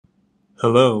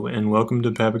Hello, and welcome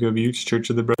to Papago Buttes Church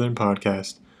of the Brethren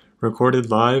podcast, recorded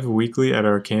live weekly at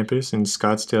our campus in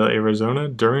Scottsdale, Arizona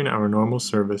during our normal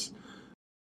service.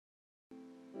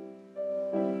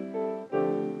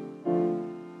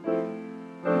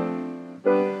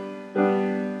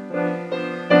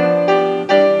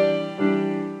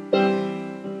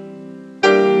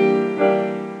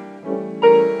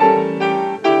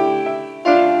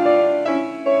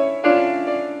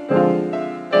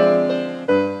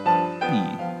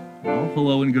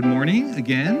 Hello and good morning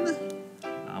again.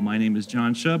 My name is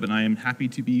John Shub, and I am happy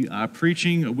to be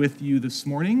preaching with you this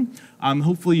morning.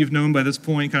 Hopefully you've known by this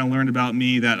point, kind of learned about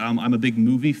me, that I'm a big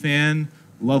movie fan,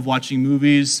 love watching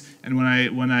movies, and when I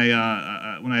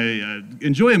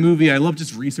enjoy a movie, I love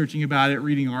just researching about it,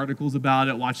 reading articles about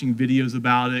it, watching videos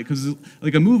about it, because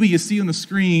like a movie you see on the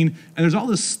screen, and there's all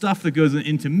this stuff that goes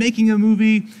into making a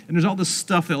movie, and there's all this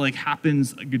stuff that like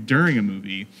happens during a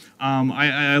movie.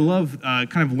 I love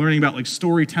kind of learning about like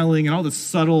storytelling and all the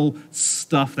subtle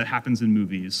stuff that happens in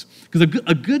movies. Because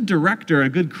a good director, a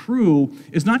good crew,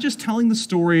 is not just telling the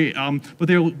story, but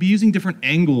they'll be using different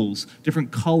angles,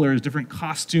 different colors, different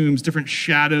costumes, different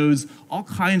shadows, all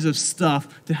kinds of stuff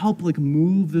to help like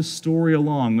move the story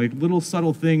along. Like little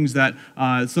subtle things that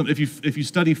if you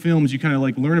study films, you kind of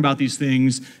like learn about these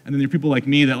things, and then there are people like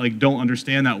me that like don't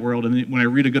understand that world. And then when I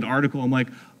read a good article, I'm like,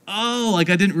 oh, like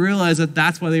I didn't realize that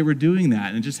that's why they were doing that.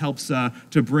 And it just helps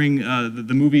to bring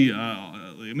the movie,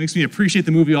 it makes me appreciate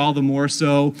the movie all the more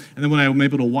so. And then when I'm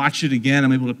able to watch it again,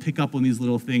 I'm able to pick up on these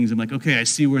little things. I'm like, okay, I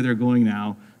see where they're going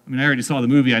now. I mean, I already saw the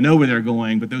movie, I know where they're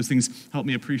going, but those things help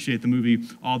me appreciate the movie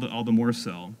all the more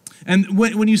so. And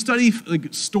when you study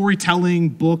like storytelling,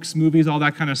 books, movies, all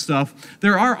that kind of stuff,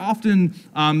 there are often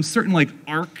certain like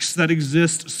arcs that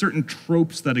exist, certain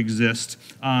tropes that exist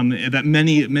that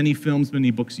many films,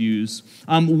 many books use.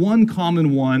 One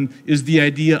common one is the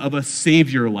idea of a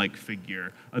savior-like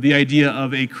figure. The idea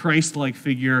of a Christ-like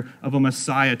figure, of a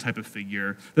Messiah type of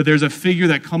figure. That there's a figure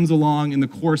that comes along in the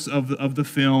course of the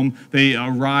film, they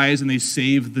rise and they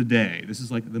save the day. This is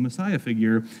like the Messiah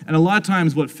figure. And a lot of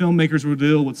times what filmmakers will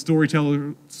do, what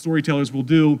storytellers will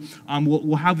do,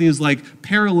 we'll have these like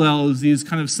parallels, these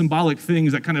kind of symbolic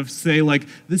things that kind of say like,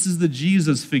 this is the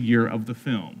Jesus figure of the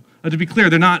film. To be clear,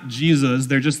 they're not Jesus,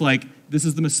 they're just like, this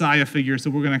is the Messiah figure, so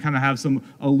we're going to kind of have some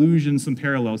allusions, some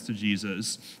parallels to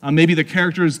Jesus. Maybe the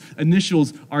character's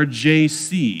initials are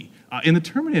JC. In the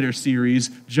Terminator series,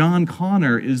 John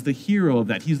Connor is the hero of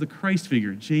that. He's the Christ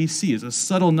figure. JC is a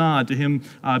subtle nod to him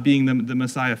being the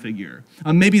Messiah figure.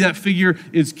 Maybe that figure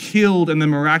is killed and then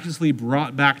miraculously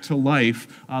brought back to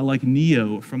life, like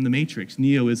Neo from The Matrix.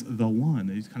 Neo is the one.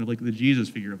 He's kind of like the Jesus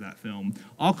figure of that film.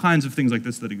 All kinds of things like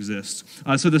this that exist.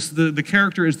 So the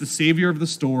character is the savior of the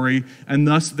story, and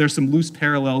thus there's some loose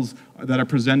parallels that are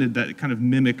presented that kind of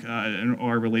mimic and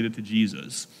are related to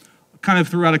Jesus. Kind of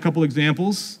threw out a couple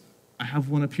examples. I have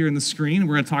one up here on the screen.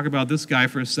 We're going to talk about this guy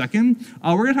for a second.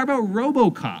 We're going to talk about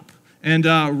RoboCop. And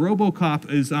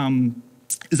RoboCop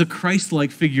is a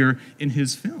Christ-like figure in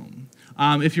his film.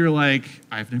 If you're like,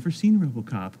 I've never seen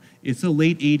RoboCop, it's a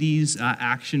late 80s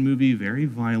action movie, very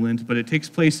violent, but it takes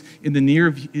place in the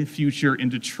near future in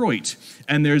Detroit.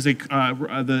 And there's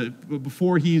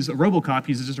before he's a RoboCop,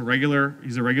 he's a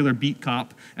regular beat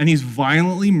cop, and he's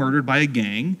violently murdered by a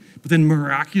gang, but then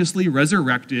miraculously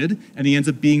resurrected, and he ends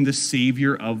up being the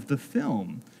savior of the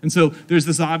film. And so there's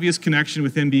this obvious connection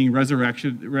with him being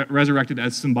resurrected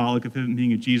as symbolic of him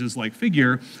being a Jesus-like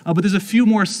figure. But there's a few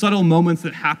more subtle moments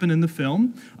that happen in the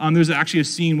film. There's actually a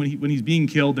scene when he's being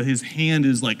killed that his hand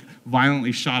is like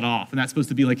violently shot off, and that's supposed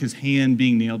to be like his hand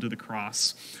being nailed to the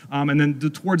cross. And then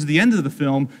towards the end of the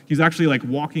film, he's actually like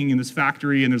walking in this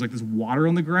factory, and there's like this water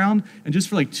on the ground, and just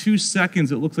for like 2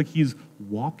 seconds, it looks like he's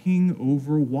walking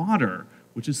over water,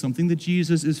 which is something that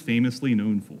Jesus is famously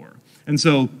known for. And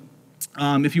so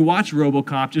if you watch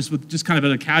RoboCop just kind of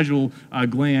at a casual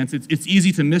glance, it's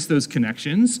easy to miss those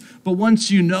connections, but once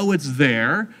you know it's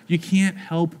there, you can't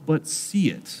help but see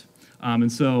it. And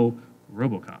so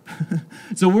RoboCop.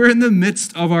 So we're in the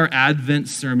midst of our Advent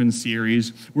sermon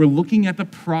series. We're looking at the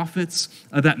prophets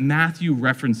that Matthew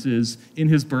references in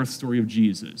his birth story of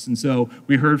Jesus. And so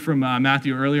we heard from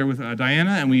Matthew earlier with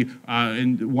Diana,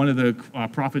 and one of the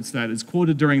prophets that is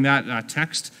quoted during that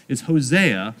text is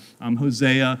Hosea,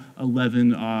 Hosea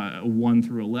 11, 1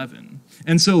 through 11.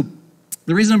 And so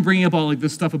the reason I'm bringing up all like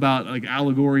this stuff about like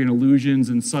allegory and allusions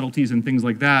and subtleties and things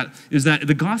like that is that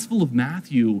the Gospel of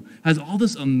Matthew has all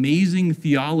this amazing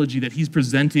theology that he's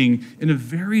presenting in a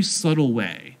very subtle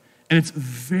way. And it's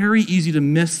very easy to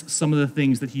miss some of the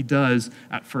things that he does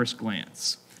at first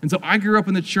glance. And so I grew up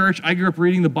in the church. I grew up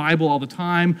reading the Bible all the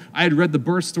time. I had read the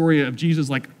birth story of Jesus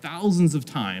like thousands of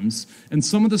times. And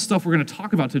some of the stuff we're going to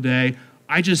talk about today,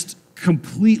 I just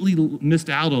completely missed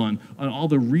out on all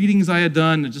the readings I had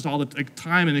done, and just all the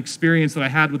time and experience that I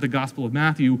had with the Gospel of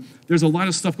Matthew. There's a lot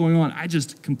of stuff going on I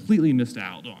just completely missed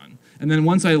out on. And then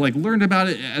once I learned about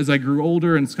it as I grew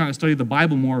older and kind of studied the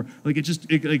Bible more,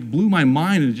 it blew my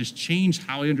mind, and it just changed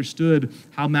how I understood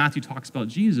how Matthew talks about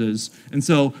Jesus. And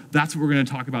so that's what we're going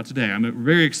to talk about today. I'm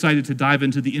very excited to dive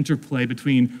into the interplay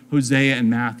between Hosea and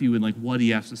Matthew and what he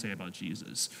has to say about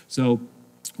Jesus. So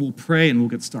we'll pray and we'll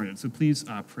get started. So please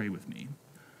pray with me.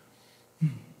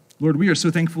 Lord, we are so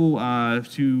thankful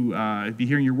to be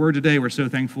hearing your word today. We're so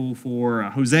thankful for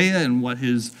Hosea and what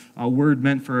his word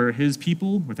meant for his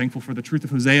people. We're thankful for the truth of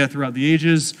Hosea throughout the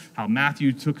ages, how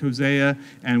Matthew took Hosea,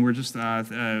 and we're just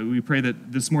we pray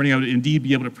that this morning I would indeed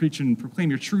be able to preach and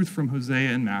proclaim your truth from Hosea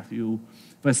and Matthew.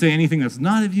 If I say anything that's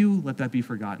not of you, let that be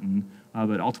forgotten.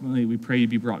 But ultimately, we pray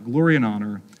you'd be brought glory and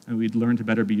honor, and we'd learn to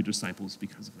better be your disciples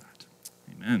because of that.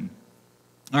 Amen.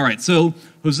 All right, so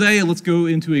Hosea, let's go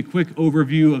into a quick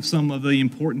overview of some of the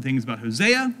important things about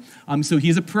Hosea. So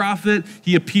he's a prophet.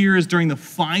 He appears during the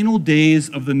final days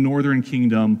of the northern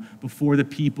kingdom before the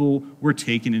people were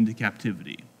taken into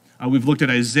captivity. We've looked at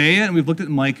Isaiah and we've looked at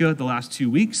Micah the last 2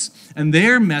 weeks, and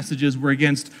their messages were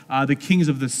against the kings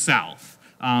of the south.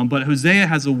 But Hosea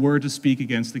has a word to speak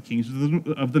against the kings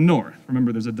of the north.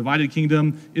 Remember, there's a divided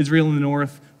kingdom, Israel in the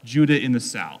north, Judah in the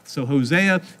south. So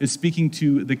Hosea is speaking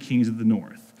to the kings of the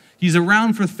north. He's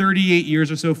around for 38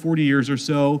 years or so, 40 years or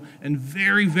so, and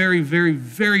very, very, very,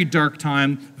 very dark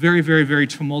time, very, very, very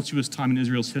tumultuous time in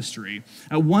Israel's history.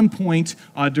 At one point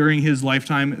during his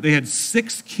lifetime, they had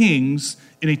 6 kings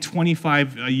in a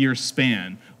 25-year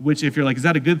span, which if you're like, is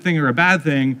that a good thing or a bad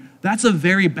thing? That's a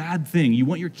very bad thing. You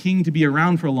want your king to be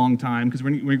around for a long time, because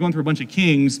when you're going through a bunch of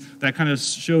kings, that kind of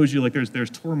shows you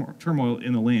there's turmoil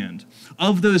in the land.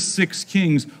 Of those 6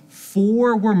 kings,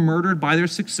 4 were murdered by their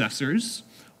successors,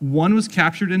 1 was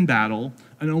captured in battle,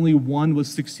 and only 1 was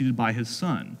succeeded by his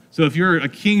son. So if you're a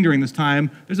king during this time,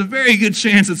 there's a very good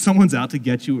chance that someone's out to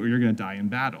get you or you're going to die in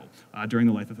battle during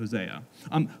the life of Hosea.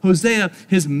 Hosea,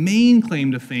 his main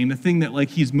claim to fame, the thing that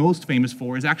he's most famous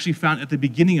for, is actually found at the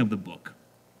beginning of the book,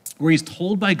 where he's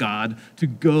told by God to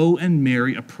go and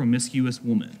marry a promiscuous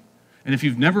woman. And if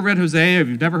you've never read Hosea, if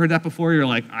you've never heard that before, you're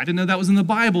like, I didn't know that was in the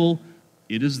Bible.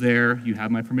 It is there. You have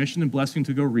my permission and blessing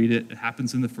to go read it. It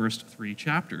happens in the first 3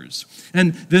 chapters.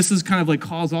 And this has kind of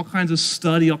caused all kinds of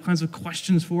study, all kinds of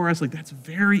questions for us. That's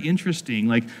very interesting.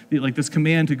 This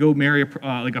command to go marry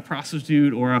a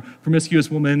prostitute or a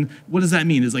promiscuous woman. What does that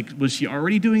mean? Was she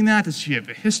already doing that? Does she have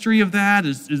a history of that?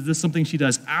 Is this something she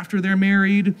does after they're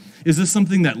married? Is this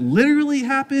something that literally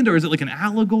happened, or is it an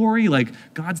allegory?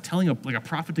 God's telling a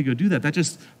prophet to go do that.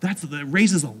 That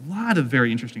raises a lot of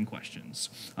very interesting questions.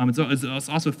 It's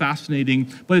also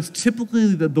fascinating, but it's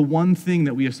typically the one thing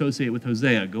that we associate with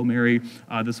Hosea, go marry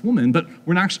this woman. But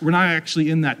we're not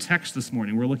actually in that text this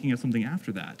morning. We're looking at something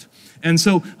after that. And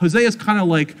so Hosea is kind of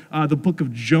like the book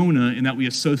of Jonah in that we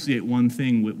associate one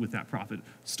thing with that prophet.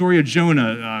 Story of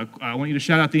Jonah, I want you to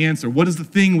shout out the answer. What is the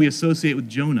thing we associate with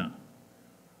Jonah?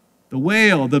 The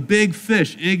whale, the big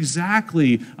fish,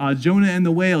 exactly. Jonah and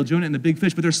the whale, Jonah and the big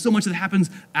fish. But there's so much that happens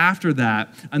after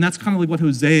that, and that's kind of what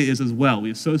Hosea is as well.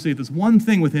 We associate this one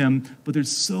thing with him, but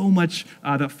there's so much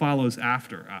that follows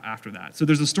after that. So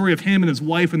there's a story of him and his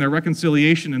wife and their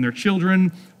reconciliation and their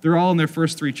children. They're all in their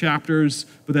first 3 chapters,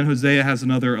 but then Hosea has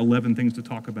another 11 things to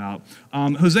talk about.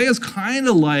 Hosea is kind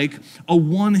of like a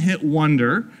one-hit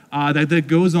wonder that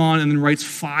goes on and then writes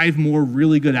 5 more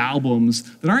really good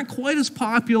albums that aren't quite as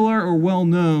popular or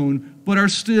well-known, but are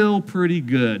still pretty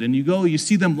good. And you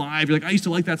see them live, you're like, I used to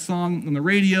like that song on the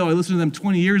radio, I listened to them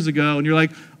 20 years ago, and you're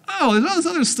like, oh, there's all this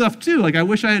other stuff too. I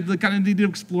wish I had kind of needed to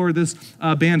explore this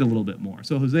band a little bit more.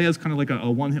 So Hosea is kind of like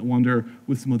a one-hit wonder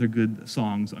with some other good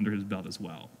songs under his belt as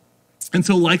well. And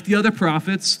so like the other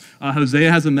prophets,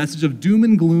 Hosea has a message of doom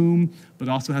and gloom, but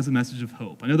also has a message of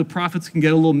hope. I know the prophets can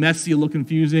get a little messy, a little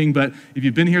confusing, but if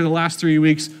you've been here the last 3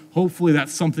 weeks, hopefully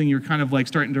that's something you're kind of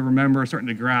starting to remember, starting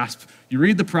to grasp. You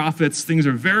read the prophets, things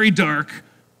are very dark,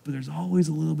 but there's always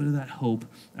a little bit of that hope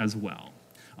as well.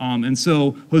 And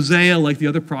so Hosea, like the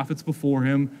other prophets before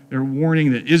him, they're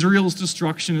warning that Israel's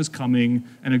destruction is coming,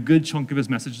 and a good chunk of his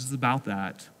message is about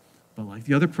that. But like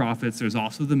the other prophets, there's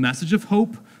also the message of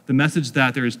hope, the message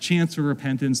that there is chance for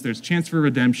repentance, there's chance for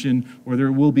redemption, or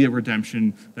there will be a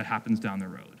redemption that happens down the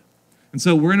road. And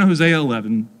so we're in Hosea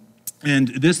 11, and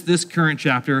this current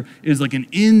chapter is like an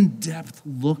in-depth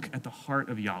look at the heart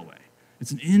of Yahweh.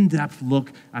 It's an in-depth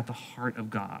look at the heart of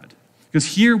God.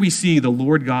 Because here we see the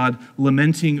Lord God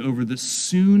lamenting over the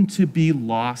soon-to-be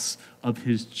loss of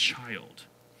his child.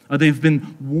 They've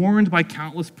been warned by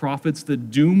countless prophets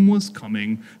that doom was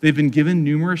coming. They've been given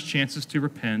numerous chances to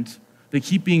repent. They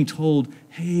keep being told,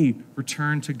 hey,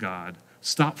 return to God.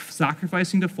 Stop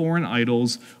sacrificing to foreign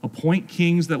idols. Appoint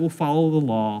kings that will follow the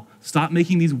law. Stop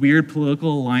making these weird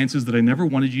political alliances that I never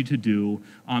wanted you to do.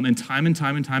 And time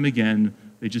again,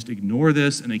 they just ignore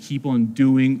this and they keep on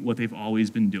doing what they've always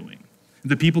been doing.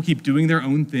 The people keep doing their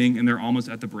own thing, and they're almost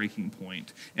at the breaking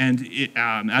point. And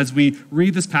as we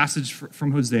read this passage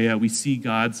from Hosea, we see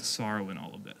God's sorrow in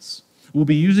all of this. We'll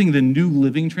be using the New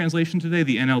Living Translation today,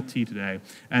 the NLT today.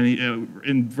 And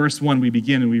in verse 1, we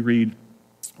begin and we read,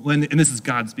 and this is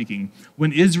God speaking,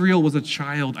 "When Israel was a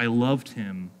child, I loved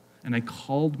him, and I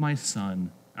called my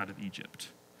son out of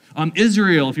Egypt."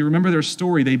 Israel, if you remember their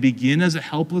story, they begin as a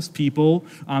helpless people.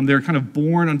 They're kind of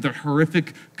born under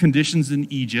horrific conditions in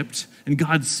Egypt, and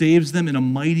God saves them in a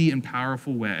mighty and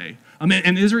powerful way.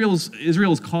 And Israel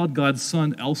is called God's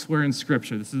son elsewhere in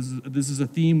Scripture. This is a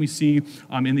theme we see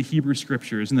in the Hebrew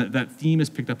Scriptures, and that theme is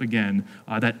picked up again,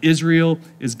 that Israel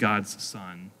is God's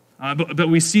son. But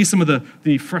we see some of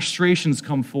the frustrations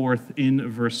come forth in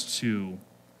verse 2.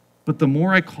 "But the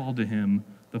more I called to him,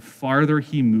 the farther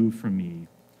he moved from me,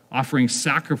 offering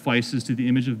sacrifices to the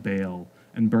image of Baal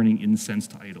and burning incense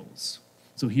to idols."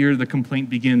 So here the complaint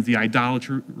begins, the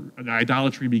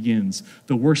idolatry begins,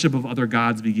 the worship of other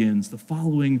gods begins, the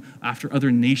following after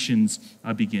other nations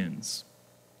begins.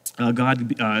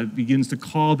 God begins to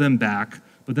call them back,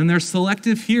 but then their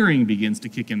selective hearing begins to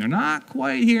kick in. They're not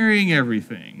quite hearing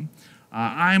everything.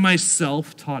 "I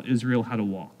myself taught Israel how to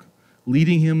walk,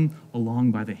 leading him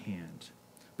along by the hand."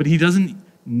 But he doesn't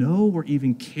know or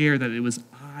even care that it was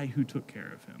I who took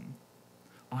care of him.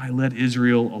 "I led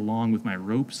Israel along with my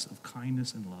ropes of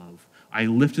kindness and love. I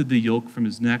lifted the yoke from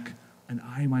his neck, and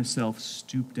I myself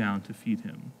stooped down to feed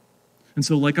him." And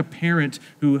so like a parent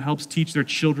who helps teach their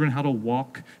children how to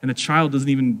walk, and the child doesn't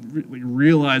even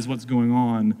realize what's going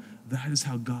on, that is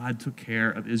how God took care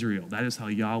of Israel. That is how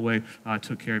Yahweh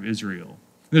took care of Israel.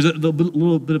 There's a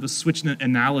little bit of a switch in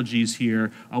analogies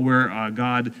here where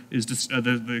God is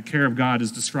the care of God is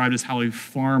described as how a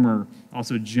farmer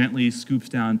also gently scoops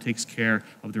down and takes care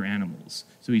of their animals.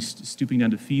 So he's stooping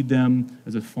down to feed them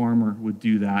as a farmer would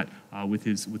do that with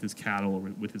his cattle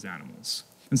or with his animals.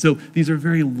 And so these are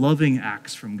very loving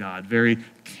acts from God, very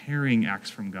caring acts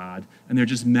from God, and they're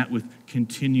just met with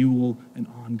continual and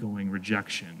ongoing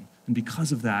rejection. And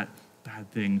because of that,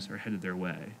 bad things are headed their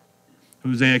way.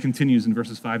 Hosea continues in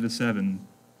verses 5 to 7.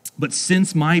 "But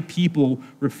since my people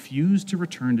refuse to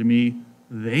return to me,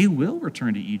 they will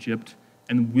return to Egypt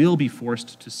and will be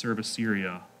forced to serve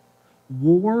Assyria.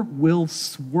 War will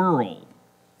swirl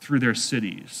through their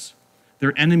cities.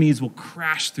 Their enemies will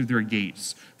crash through their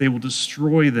gates. They will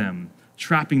destroy them,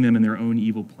 trapping them in their own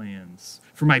evil plans.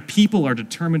 For my people are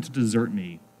determined to desert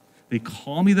me. They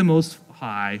call me the Most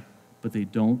High, but they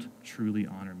don't truly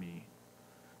honor me."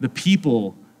 The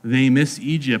people, they miss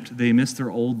Egypt, they miss their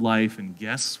old life, and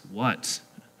guess what?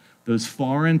 Those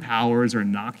foreign powers are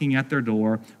knocking at their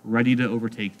door, ready to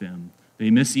overtake them.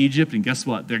 They miss Egypt, and guess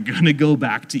what? They're going to go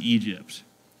back to Egypt.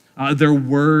 Their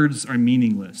words are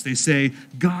meaningless. They say,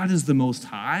 God is the Most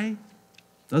High.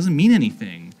 Doesn't mean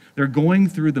anything. They're going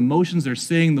through the motions, they're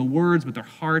saying the words, but their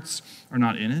hearts are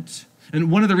not in it. And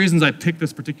one of the reasons I picked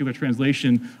this particular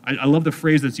translation, I love the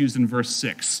phrase that's used in verse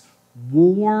 6.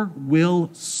 War will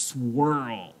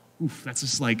swirl. Oof, that's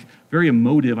just like very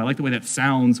emotive. I like the way that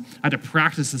sounds. I had to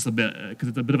practice this a bit because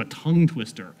it's a bit of a tongue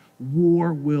twister.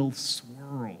 War will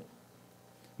swirl.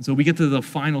 And so we get to the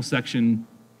final section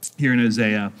here in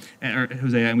Hosea,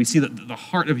 and we see that the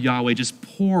heart of Yahweh just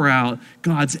pour out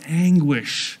God's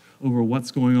anguish over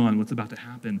what's going on, what's about to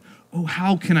happen. "Oh,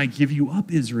 how can I give you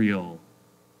up, Israel?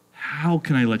 How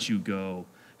can I let you go?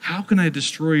 How can I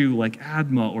destroy you like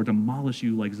Admah or demolish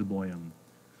you like Zeboim?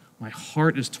 My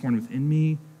heart is torn within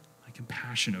me, my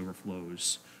compassion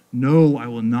overflows. No, I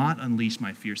will not unleash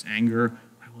my fierce anger.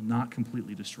 I will not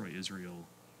completely destroy Israel.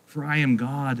 For I am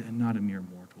God and not a mere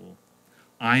mortal.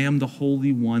 I am the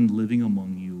Holy One living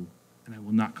among you, and I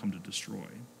will not come to destroy.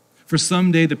 For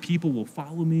someday the people will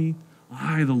follow me.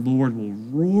 I, the Lord, will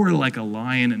roar like a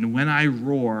lion, and when I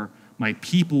roar, my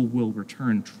people will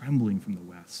return trembling from the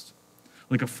west.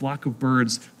 Like a flock of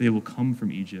birds, they will come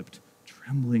from Egypt.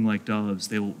 Trembling like doves,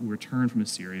 they will return from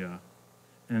Assyria,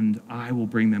 and I will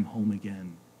bring them home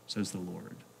again, says the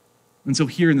Lord." And so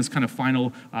here in this kind of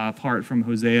final part from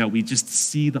Hosea, we just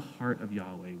see the heart of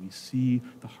Yahweh. We see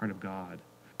the heart of God.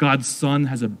 God's son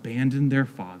has abandoned their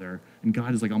father, and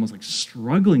God is almost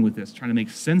struggling with this, trying to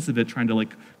make sense of it, trying to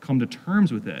come to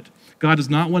terms with it. God does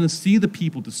not want to see the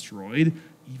people destroyed,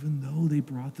 even though they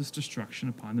brought this destruction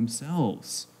upon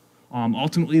themselves.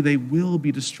 Ultimately, they will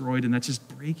be destroyed, and that's just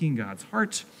breaking God's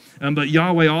heart. But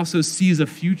Yahweh also sees a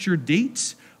future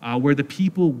date where the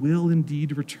people will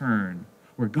indeed return,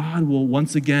 where God will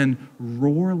once again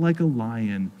roar like a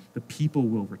lion. The people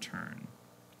will return.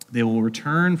 They will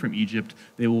return from Egypt.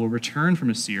 They will return from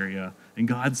Assyria. And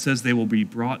God says they will be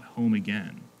brought home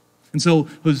again. And so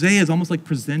Hosea is almost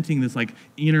presenting this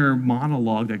inner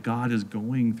monologue that God is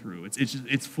going through.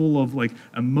 It's full of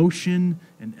emotion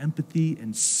and empathy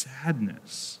and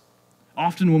sadness.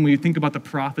 Often when we think about the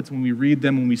prophets, when we read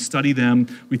them, when we study them,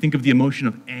 we think of the emotion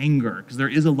of anger, because there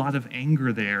is a lot of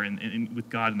anger there with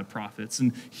God and the prophets.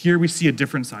 And here we see a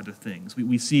different side of things.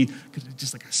 We see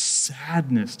just a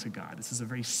sadness to God. This is a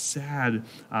very sad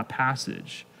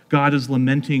passage. God is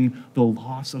lamenting the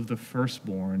loss of the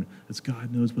firstborn, as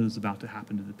God knows what is about to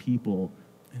happen to the people,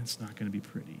 and it's not going to be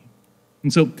pretty.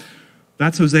 And so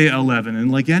that's Hosea 11.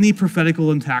 And like any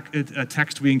prophetical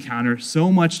text we encounter,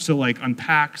 so much to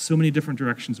unpack, so many different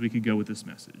directions we could go with this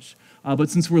message. But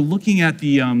since we're looking at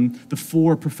the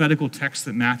four prophetical texts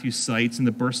that Matthew cites in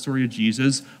the birth story of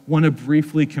Jesus, I want to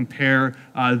briefly compare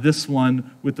this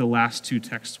one with the last two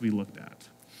texts we looked at.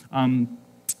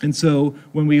 And so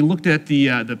when we looked at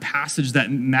the passage that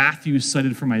Matthew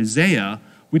cited from Isaiah,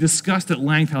 we discussed at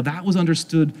length how that was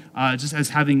understood just as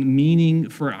having meaning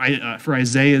for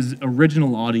Isaiah's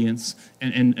original audience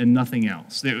and nothing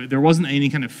else. There wasn't any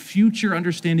kind of future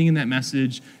understanding in that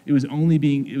message. It was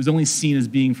only seen as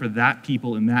being for that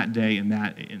people in that day in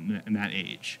that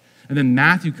age. And then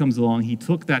Matthew comes along. He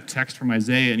took that text from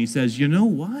Isaiah and he says, you know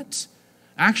what?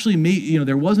 Actually,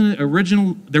 there was an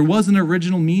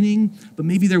original meaning, but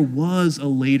maybe there was a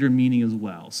later meaning as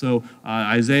well. So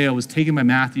Isaiah was taken by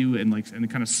Matthew and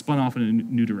kind of spun off in a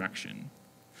new direction.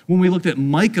 When we looked at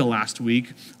Micah last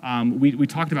week, we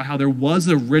talked about how there was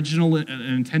original and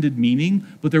intended meaning,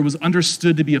 but there was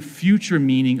understood to be a future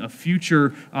meaning, a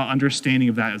future understanding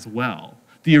of that as well.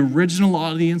 The original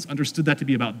audience understood that to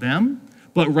be about them.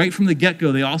 But right from the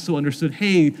get-go, they also understood,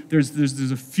 hey, there's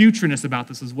a futureness about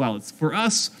this as well. It's for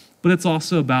us, but it's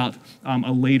also about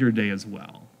a later day as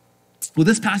well. Well,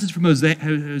 this passage from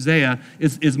Hosea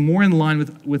is more in line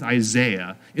with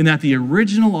Isaiah in that the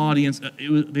original audience,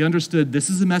 they understood this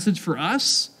is a message for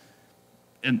us,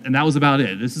 and that was about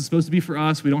it. This is supposed to be for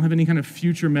us. We don't have any kind of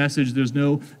future message. There's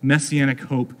no messianic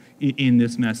hope in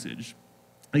this message.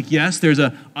 Yes, there's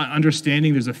an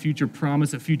understanding, there's a future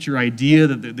promise, a future idea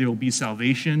that there will be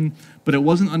salvation, but it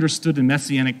wasn't understood in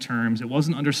messianic terms. It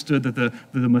wasn't understood that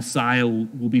the Messiah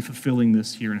will be fulfilling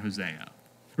this here in Hosea.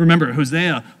 Remember,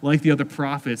 Hosea, like the other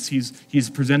prophets, he's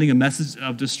presenting a message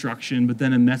of destruction, but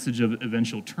then a message of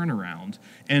eventual turnaround.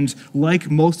 And like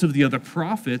most of the other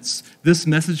prophets, this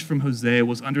message from Hosea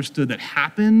was understood that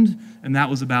happened, and that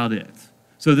was about it.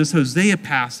 So this Hosea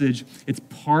passage, it's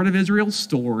part of Israel's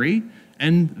story,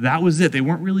 and that was it. They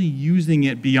weren't really using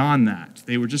it beyond that.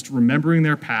 They were just remembering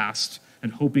their past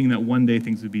and hoping that one day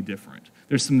things would be different.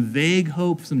 There's some vague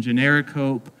hope, some generic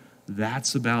hope.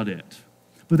 That's about it.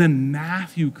 But then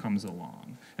Matthew comes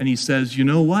along, and he says, you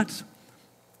know what?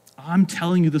 I'm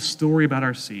telling you the story about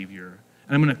our Savior,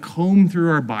 and I'm going to comb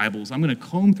through our Bibles. I'm going to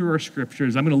comb through our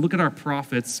scriptures. I'm going to look at our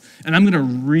prophets, and I'm going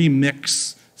to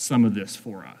remix some of this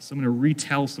for us. I'm going to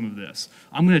retell some of this.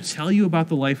 I'm going to tell you about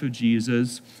the life of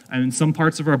Jesus, and in some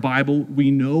parts of our Bible,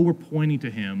 we know we're pointing to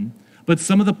him, but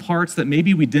some of the parts that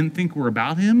maybe we didn't think were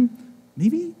about him,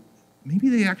 maybe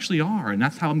they actually are, and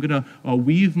that's how I'm going to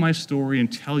weave my story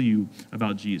and tell you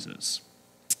about Jesus.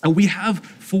 We have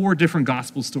four different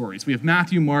gospel stories. We have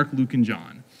Matthew, Mark, Luke, and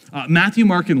John. Matthew,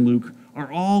 Mark, and Luke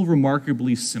are all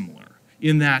remarkably similar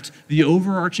in that the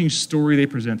overarching story they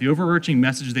present, the overarching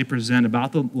message they present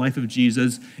about the life of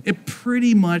Jesus, it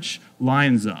pretty much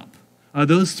lines up.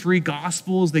 Those three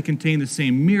gospels, they contain the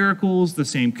same miracles, the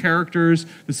same characters,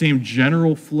 the same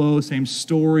general flow, same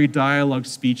story, dialogue,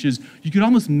 speeches. You could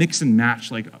almost mix and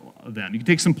match them. You could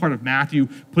take some part of Matthew,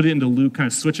 put it into Luke, kind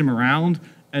of switch them around,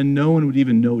 and no one would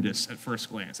even notice at first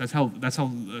glance. That's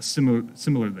how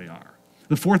similar they are.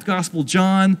 The fourth gospel,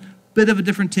 John, bit of a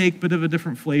different take, bit of a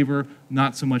different flavor,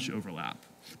 not so much overlap.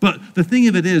 But the thing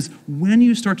of it is, when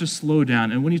you start to slow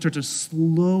down and when you start to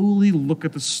slowly look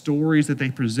at the stories that they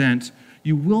present,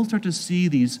 you will start to see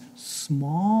these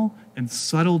small and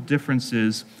subtle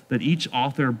differences that each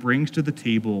author brings to the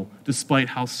table despite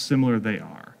how similar they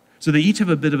are. So they each have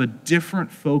a bit of a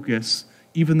different focus,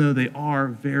 even though they are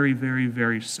very, very,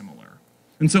 very similar.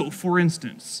 And so, for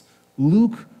instance,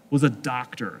 Luke was a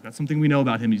doctor. That's something we know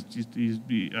about him. He's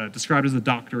described as a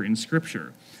doctor in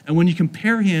Scripture. And when you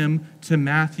compare him to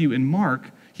Matthew and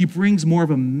Mark, he brings more of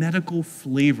a medical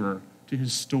flavor to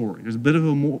his story. There's a bit of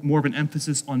more of an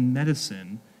emphasis on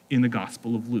medicine in the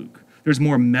Gospel of Luke. There's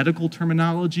more medical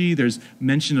terminology. There's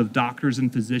mention of doctors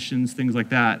and physicians, things like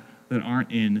that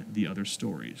aren't in the other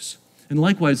stories. And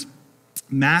likewise,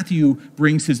 Matthew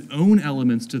brings his own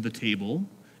elements to the table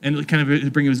and kind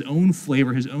of bring his own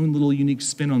flavor, his own little unique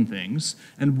spin on things.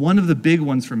 And one of the big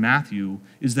ones for Matthew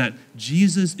is that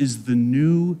Jesus is the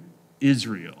new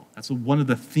Israel. That's one of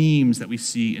the themes that we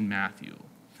see in Matthew.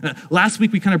 Last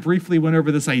week, we kind of briefly went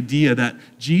over this idea that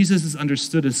Jesus is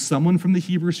understood as someone from the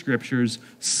Hebrew Scriptures,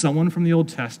 someone from the Old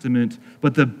Testament,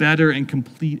 but the better and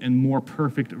complete and more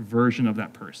perfect version of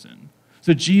that person.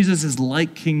 So Jesus is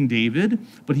like King David,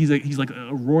 but he's like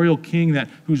a royal king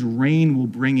whose reign will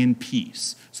bring in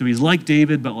peace. So he's like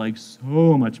David, but like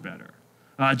so much better.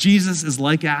 Jesus is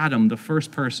like Adam, the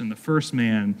first person, the first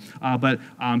man, but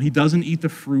he doesn't eat the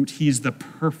fruit. He's the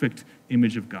perfect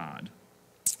image of God.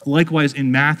 Likewise,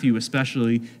 in Matthew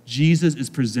especially, Jesus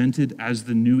is presented as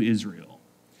the new Israel.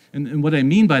 And what I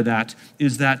mean by that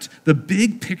is that the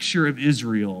big picture of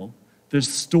Israel, the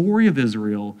story of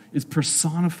Israel, is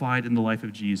personified in the life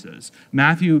of Jesus.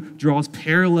 Matthew draws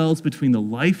parallels between the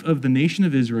life of the nation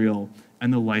of Israel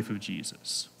and the life of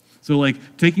Jesus. So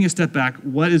like taking a step back,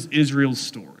 what is Israel's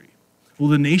story? Well,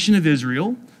 the nation of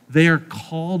Israel, they are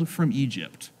called from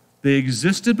Egypt. They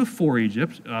existed before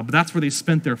Egypt, but that's where they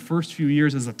spent their first few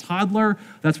years as a toddler.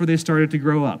 That's where they started to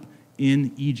grow up,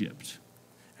 in Egypt.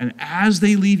 And as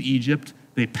they leave Egypt,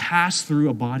 they pass through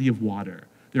a body of water.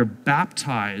 They're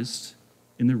baptized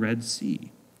in the Red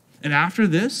Sea. And after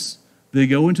this, they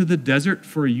go into the desert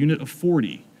for a unit of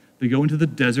 40. They go into the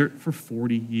desert for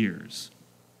 40 years.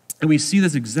 And we see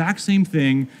this exact same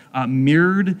thing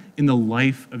mirrored in the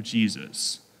life of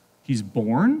Jesus. He's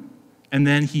born, and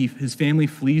then his family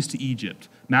flees to Egypt.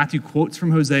 Matthew quotes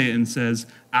from Hosea and says,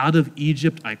 "Out of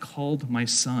Egypt I called my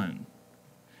son."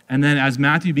 And then as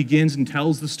Matthew begins and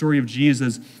tells the story of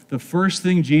Jesus, the first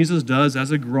thing Jesus does as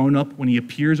a grown-up when he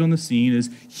appears on the scene is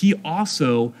he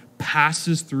also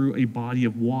passes through a body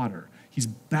of water. He's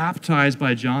baptized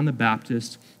by John the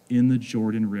Baptist in the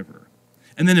Jordan River.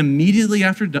 And then immediately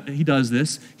after he does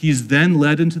this, he's then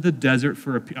led into the desert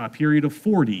for a period of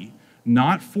 40,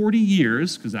 not 40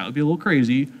 years, because that would be a little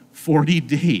crazy, 40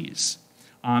 days.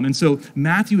 And so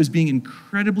Matthew is being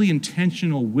incredibly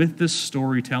intentional with this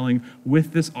storytelling,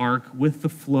 with this arc, with the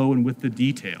flow, and with the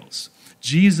details.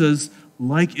 Jesus,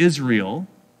 like Israel,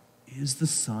 is the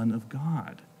Son of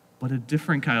God, but a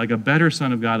different kind, like a better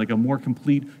Son of God, like a more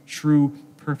complete, true,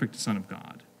 perfect Son of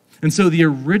God. And so the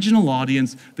original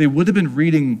audience, they would have been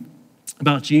reading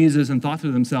about Jesus and thought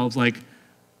to themselves, like,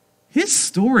 his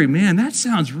story, man, that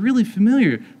sounds really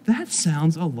familiar. That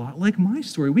sounds a lot like my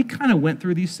story. We kind of went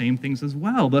through these same things as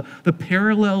well. The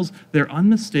parallels, they're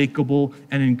unmistakable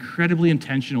and incredibly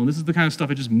intentional. And this is the kind of stuff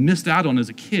I just missed out on as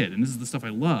a kid, and this is the stuff I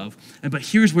love. But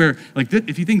here's where, like,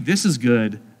 if you think this is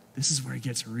good, this is where it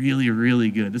gets really,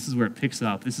 really good. This is where it picks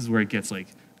up. This is where it gets, like,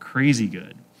 crazy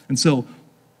good. And so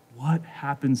what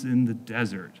happens in the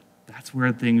desert? That's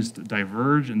where things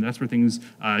diverge, and that's where things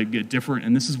get different,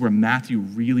 and this is where Matthew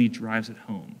really drives it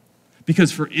home.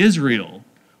 Because for Israel,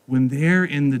 when they're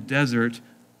in the desert,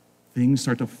 things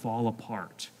start to fall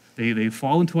apart. They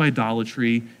fall into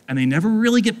idolatry, and they never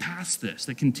really get past this.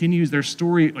 That continues, their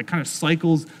story like kind of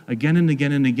cycles again and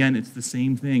again and again. It's the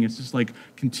same thing. It's just like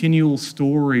continual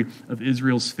story of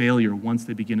Israel's failure once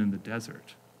they begin in the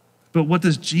desert. But what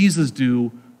does Jesus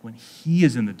do when he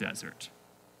is in the desert?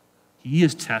 He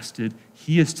is tested,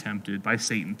 he is tempted by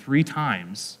Satan 3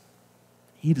 times.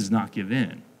 He does not give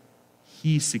in.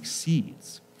 He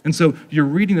succeeds. And so you're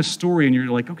reading the story and you're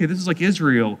like, okay, this is like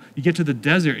Israel. You get to the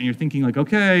desert and you're thinking like,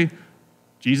 okay,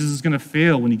 Jesus is going to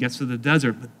fail when he gets to the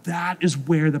desert. But that is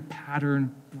where the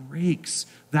pattern breaks.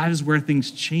 That is where things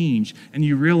change. And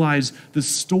you realize the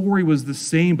story was the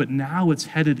same, but now it's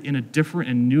headed in a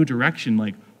different and new direction.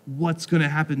 Like, what's going to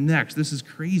happen next? This is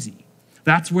crazy.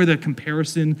 That's where the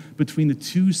comparison between the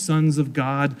two sons of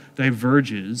God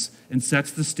diverges and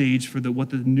sets the stage for what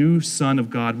the new Son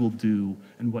of God will do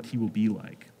and what he will be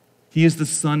like. He is the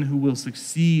Son who will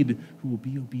succeed, who will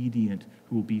be obedient,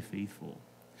 who will be faithful.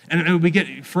 And we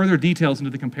get further details into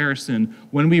the comparison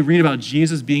when we read about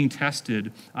Jesus being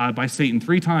tested by Satan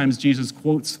 3 times. Jesus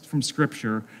quotes from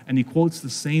Scripture, and he quotes the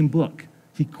same book.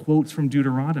 He quotes from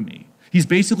Deuteronomy. He's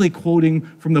basically quoting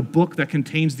from the book that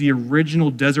contains the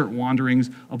original desert wanderings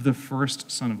of the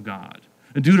first Son of God.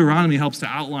 And Deuteronomy helps to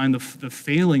outline the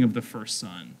failing of the first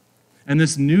son. And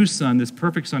this new son, this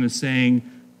perfect son, is saying,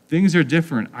 Things are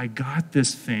different. I got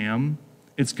this, fam.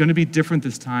 It's going to be different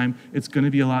this time. It's going to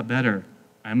be a lot better.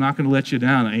 I'm not going to let you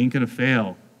down. I ain't going to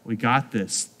fail. We got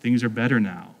this. Things are better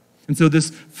now. And so this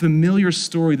familiar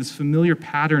story, this familiar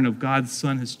pattern of God's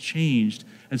Son has changed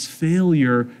as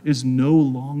failure is no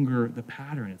longer the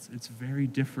pattern. It's very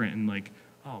different and like,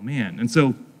 oh man. And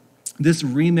so this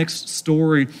remixed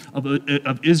story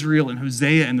of Israel and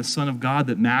Hosea and the Son of God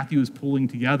that Matthew is pulling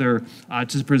together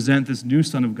to present this new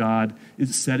Son of God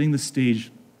is setting the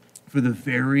stage for the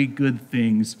very good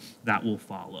things that will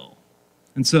follow.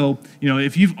 And so,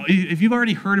 if you've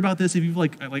already heard about this, if you've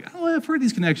oh, I've heard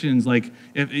these connections,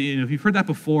 if you've heard that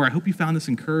before, I hope you found this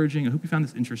encouraging. I hope you found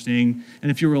this interesting.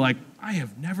 And if you were like, I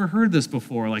have never heard this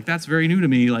before, that's very new to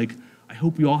me, I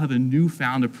hope we all have a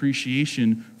newfound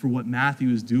appreciation for what Matthew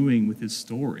is doing with his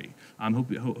story.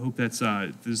 Hope that's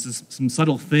there's some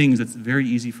subtle things that's very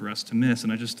easy for us to miss,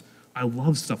 and I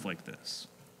love stuff like this.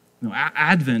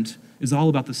 Advent is all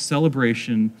about the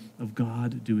celebration of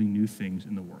God doing new things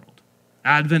in the world.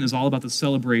 Advent is all about the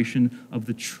celebration of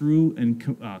the true and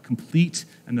complete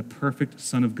and the perfect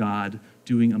Son of God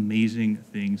doing amazing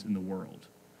things in the world.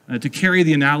 To carry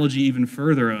the analogy even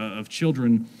further of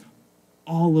children,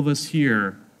 all of us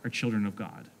here are children of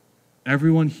God.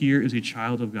 Everyone here is a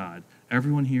child of God.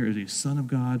 Everyone here is a son of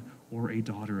God or a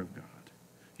daughter of God.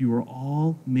 You are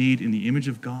all made in the image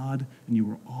of God, and you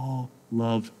are all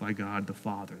loved by God the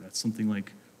Father. That's something we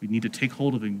need to take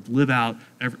hold of and live out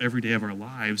every day of our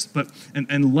lives. But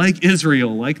and like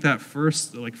Israel, like that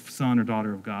first son or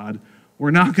daughter of God,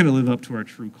 we're not going to live up to our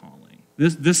true calling.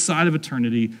 This side of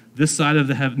eternity, this side of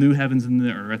the new heavens and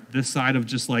the earth, this side of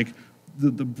just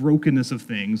the brokenness of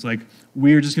things,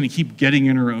 we're just going to keep getting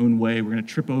in our own way. We're going to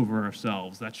trip over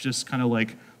ourselves. That's just kind of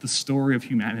the story of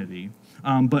humanity.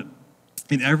 But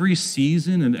in every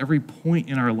season and every point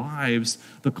in our lives,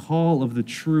 the call of the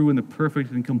true and the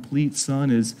perfect and complete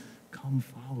Son is, come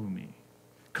follow me.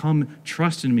 Come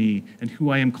trust in me and who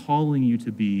I am calling you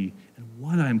to be and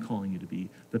what I am calling you to be.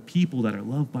 The people that are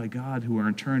loved by God who are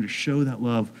in turn to show that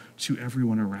love to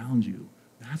everyone around you.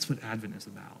 That's what Advent is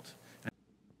about.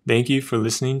 Thank you for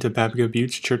listening to Papago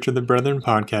Buttes Church of the Brethren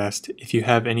podcast. If you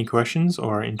have any questions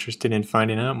or are interested in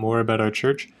finding out more about our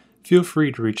church, feel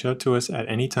free to reach out to us at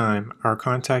any time. Our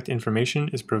contact information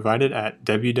is provided at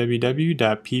www.pbcob.org.